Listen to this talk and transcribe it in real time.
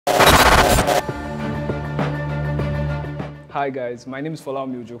Hi guys, my name is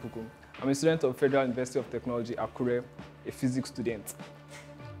Folahanmi Ojokuku. I'm a student of Federal University of Technology, Akure, a physics student.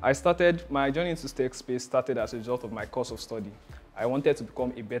 My journey into tech space started as a result of my course of study. I wanted to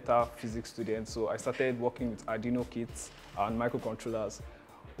become a better physics student, so I started working with Arduino kits and microcontrollers.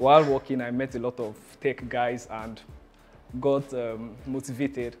 While working, I met a lot of tech guys and got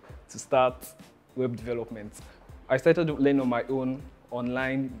motivated to start web development. I started learning on my own,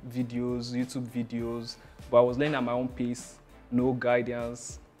 online videos, YouTube videos, but I was learning at my own pace, no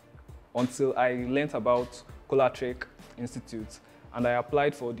guidance, until I learned about Trek Institute, and I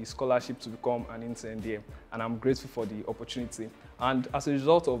applied for the scholarship to become an intern there, and I'm grateful for the opportunity. And as a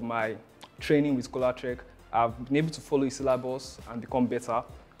result of my training with Trek, I've been able to follow the syllabus and become better.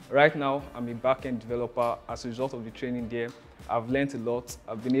 Right now, I'm a backend developer. As a result of the training there, I've learned a lot.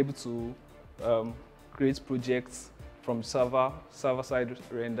 I've been able to create projects from server-side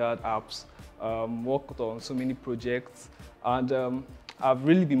rendered apps, worked on so many projects, and I've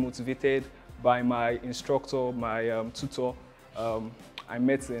really been motivated by my instructor, my tutor I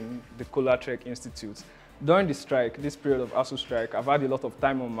met in the Trek Institute. During the strike, this period of ASUU Strike, I've had a lot of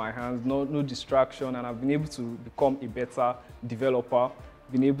time on my hands, no distraction, and I've been able to become a better developer,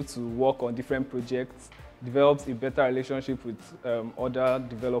 been able to work on different projects, developed a better relationship with other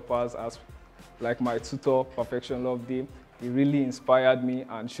developers, as like my tutor, Perfection Loveday. He really inspired me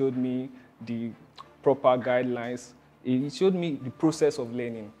and showed me the proper guidelines. He showed me the process of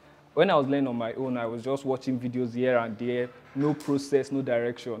learning. When I was learning on my own, I was just watching videos here and there, no process, no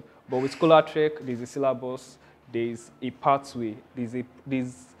direction. But with Trek, there's a syllabus, there's a pathway, there's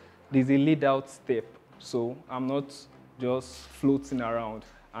a laid out step. So I'm not just floating around,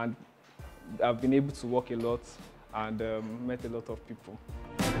 and I've been able to work a lot and met a lot of people.